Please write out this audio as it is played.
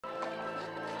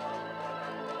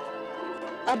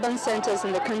urban centers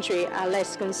in the country are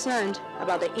less concerned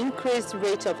about the increased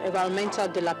rate of environmental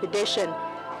dilapidation.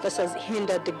 This has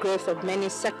hindered the growth of many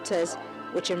sectors,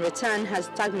 which in return has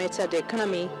stagnated the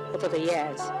economy over the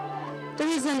years. There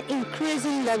is an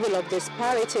increasing level of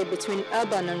disparity between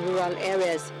urban and rural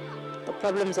areas. The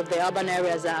problems of the urban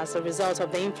areas are as a result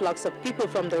of the influx of people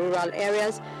from the rural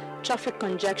areas, traffic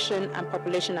congestion, and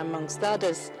population amongst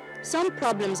others. Some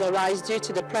problems arise due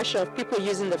to the pressure of people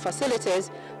using the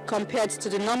facilities compared to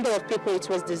the number of people it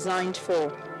was designed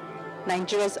for.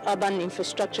 Nigeria's urban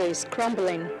infrastructure is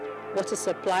crumbling. Water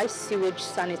supply, sewage,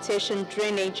 sanitation,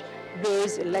 drainage,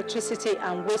 roads, electricity,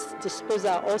 and waste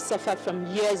disposal all suffer from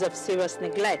years of serious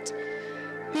neglect.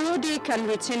 Periodic and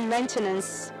routine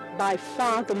maintenance, by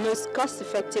far the most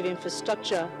cost-effective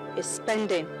infrastructure,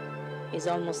 spending is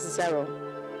almost zero.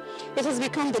 It has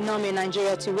become the norm in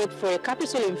Nigeria to wait for a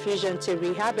capital infusion to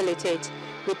rehabilitate,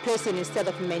 replacing instead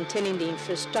of maintaining the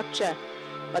infrastructure.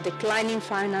 But declining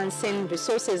financing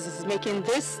resources is making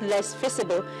this less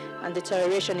feasible, and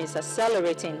deterioration is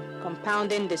accelerating.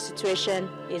 Compounding the situation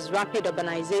is rapid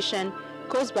urbanization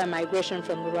caused by migration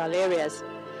from rural areas.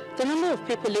 The number of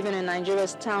people living in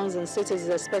Nigeria's towns and cities is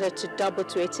expected to double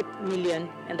to 80 million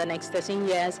in the next 13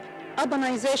 years.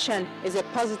 Urbanization is a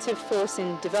positive force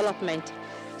in development.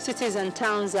 Cities and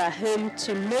towns are home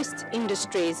to most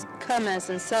industries, commerce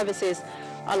and services,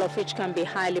 all of which can be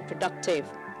highly productive.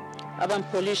 Urban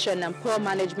pollution and poor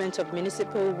management of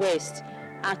municipal waste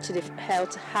add to the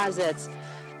health hazards.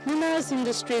 Numerous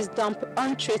industries dump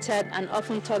untreated and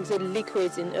often toxic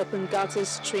liquids in open gutters,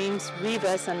 streams,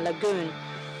 rivers and lagoons.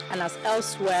 And as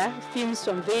elsewhere, fumes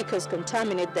from vehicles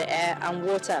contaminate the air and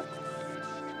water.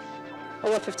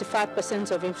 Over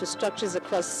 55% of infrastructures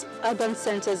across urban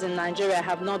centers in Nigeria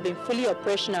have not been fully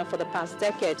operational for the past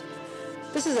decade.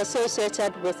 This is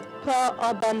associated with poor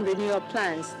urban renewal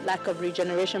plans, lack of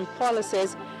regeneration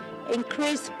policies,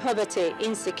 increased poverty,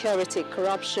 insecurity,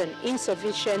 corruption,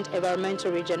 insufficient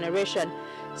environmental regeneration,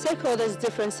 stakeholders'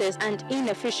 differences, and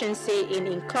inefficiency in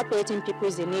incorporating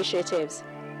people's initiatives.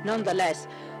 Nonetheless,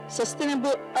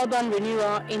 sustainable urban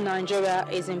renewal in Nigeria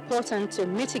is important to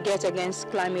mitigate against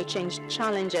climate change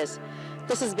challenges.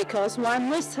 This is because while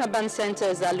most urban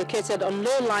centers are located on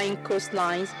low-lying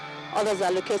coastlines, others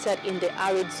are located in the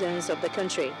arid zones of the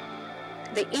country.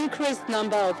 The increased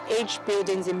number of aged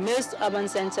buildings in most urban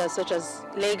centers such as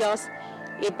Lagos,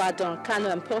 Ibadan, Kano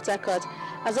and Port Harcourt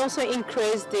has also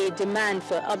increased the demand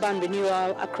for urban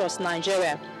renewal across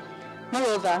Nigeria.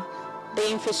 Moreover, the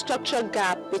infrastructure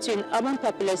gap between urban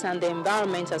populace and the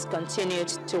environment has continued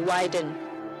to widen.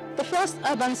 The first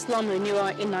urban slum renewal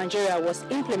in Nigeria was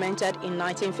implemented in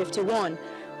 1951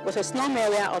 with a slum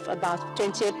area of about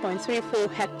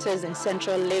 28.34 hectares in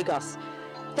central Lagos.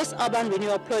 This urban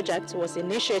renewal project was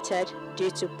initiated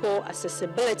due to poor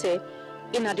accessibility,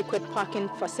 inadequate parking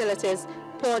facilities,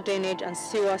 poor drainage and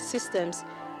sewer systems,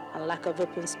 and lack of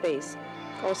open space.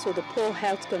 Also, the poor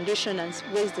health condition and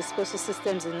waste disposal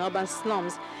systems in urban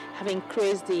slums have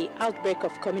increased the outbreak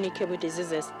of communicable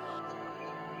diseases.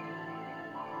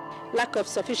 Lack of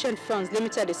sufficient funds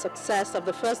limited the success of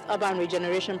the first urban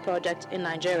regeneration project in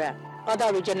Nigeria.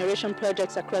 Other regeneration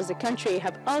projects across the country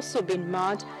have also been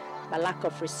marred by lack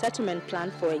of resettlement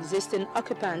plan for existing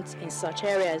occupants in such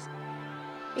areas.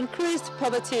 Increased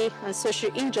poverty and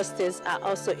social injustice are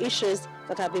also issues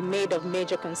that have been made of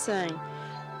major concern.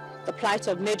 The plight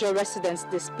of major residents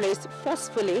displaced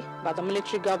forcefully by the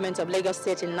military government of Lagos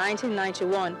State in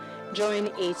 1991 during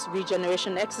its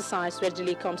regeneration exercise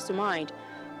readily comes to mind.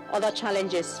 Other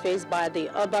challenges faced by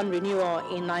the urban renewal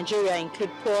in Nigeria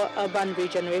include poor urban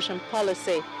regeneration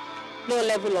policy, low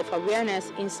level of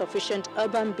awareness, insufficient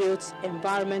urban-built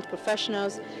environment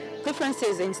professionals,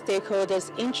 differences in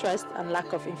stakeholders' interest, and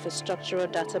lack of infrastructural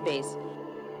database.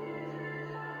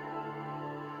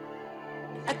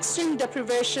 Extreme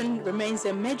deprivation remains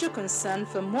a major concern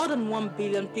for more than 1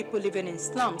 billion people living in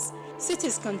slums.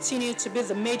 Cities continue to be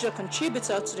the major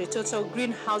contributor to the total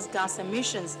greenhouse gas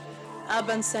emissions.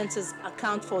 Urban centers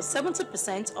account for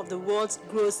 70% of the world's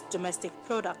gross domestic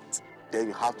product. Then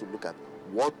you have to look at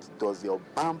what does the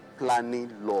urban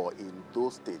planning law in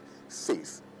those states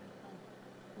says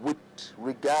with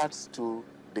regards to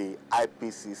the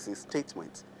IPCC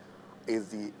statement. Is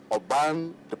the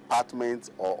urban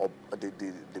department or the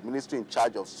ministry in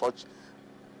charge of such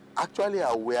actually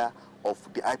aware of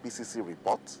the IPCC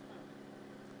report?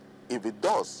 If it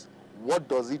does, what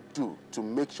does it do to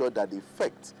make sure that the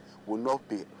effect will not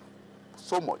be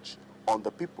so much on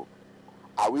the people?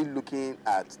 Are we looking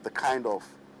at the kind of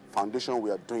foundation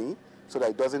we are doing so that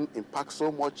it doesn't impact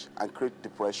so much and create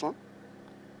depression?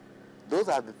 Those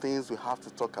are the things we have to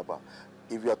talk about.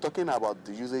 If you are talking about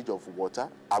the usage of water,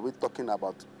 are we talking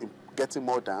about getting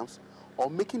more dams or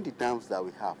making the dams that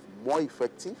we have more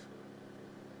effective?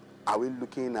 Are we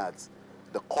looking at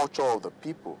the culture of the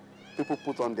people? People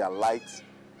put on their lights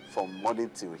from morning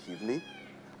till evening,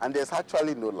 and there's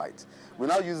actually no light. We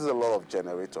now use a lot of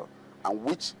generator,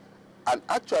 and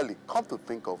actually, come to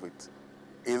think of it,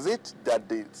 is it that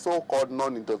the so-called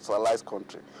non-industrialized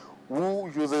country,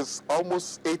 who uses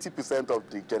almost 80% of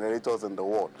the generators in the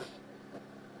world,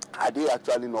 are they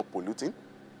actually not polluting?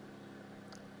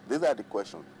 These are the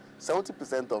questions.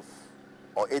 70% of,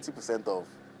 or 80% of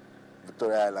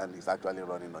Victoria Island is actually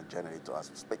running on generator as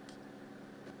we speak.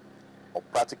 Or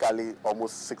practically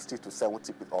almost 60 to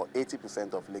 70 or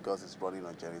 80% of Lagos is running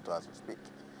on generator as we speak.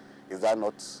 Is that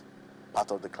not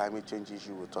part of the climate change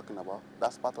issue we're talking about?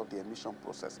 That's part of the emission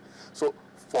process. So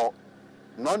for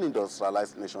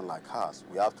non-industrialized nation like ours,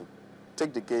 we have to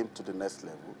take the game to the next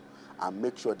level and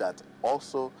make sure that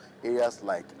also areas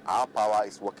like our power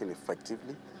is working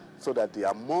effectively, so that the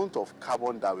amount of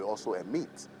carbon that we also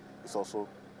emit is also,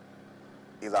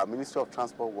 is our Ministry of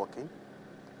Transport working?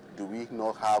 Do we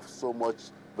not have so much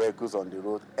vehicles on the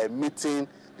road emitting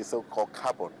the so-called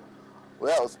carbon?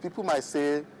 Well, people might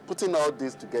say putting all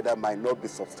this together might not be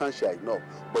substantial enough,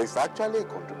 but it's actually a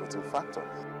contributing factor.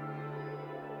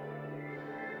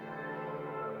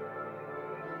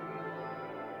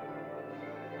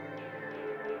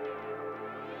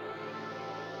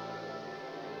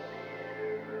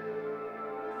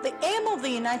 The aim of the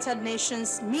United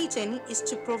Nations meeting is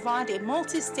to provide a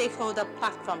multi-stakeholder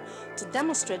platform to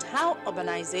demonstrate how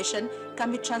urbanization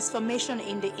can be transformation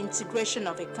in the integration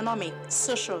of economic,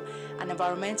 social, and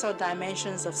environmental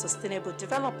dimensions of sustainable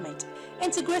development.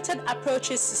 Integrated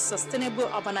approaches to sustainable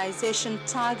urbanization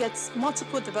targets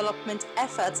multiple development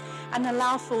efforts and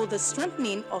allow for the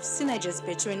strengthening of synergies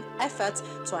between efforts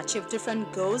to achieve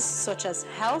different goals such as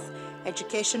health,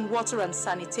 education, water and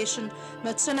sanitation,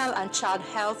 maternal and child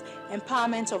health,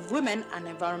 empowerment of women, and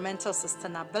environmental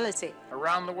sustainability.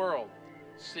 Around the world,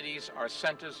 cities are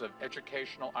centers of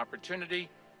educational opportunity,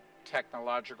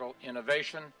 technological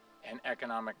innovation, and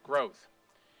economic growth.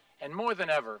 And more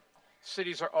than ever,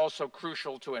 cities are also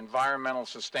crucial to environmental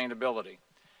sustainability.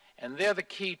 And they're the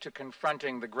key to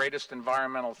confronting the greatest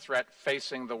environmental threat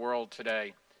facing the world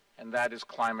today, and that is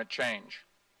climate change.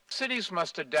 Cities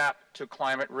must adapt to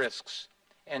climate risks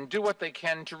and do what they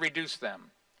can to reduce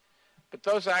them. But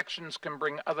those actions can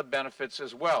bring other benefits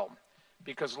as well,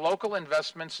 because local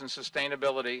investments in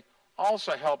sustainability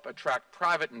also help attract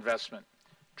private investment,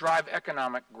 drive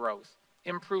economic growth,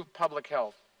 improve public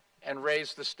health, and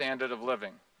raise the standard of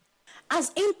living.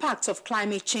 As impact of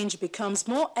climate change becomes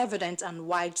more evident and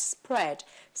widespread,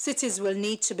 cities will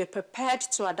need to be prepared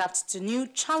to adapt to new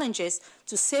challenges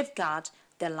to safeguard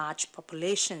their large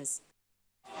populations.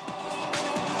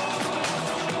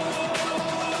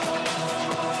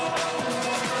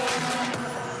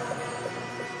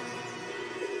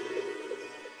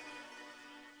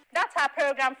 That's our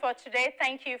program for today.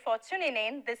 Thank you for tuning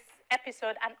in. This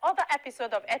episode and other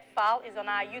episode of Earthfile is on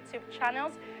our YouTube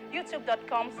channels,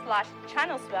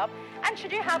 youtube.com/channelswell. And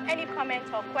should you have any comments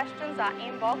or questions, our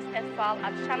inbox,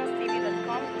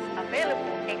 earthfile@channelstv.com, is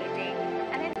available any day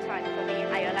and anytime. For me,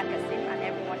 Ayola Kasim, and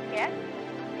everyone here,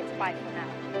 it's bye for now.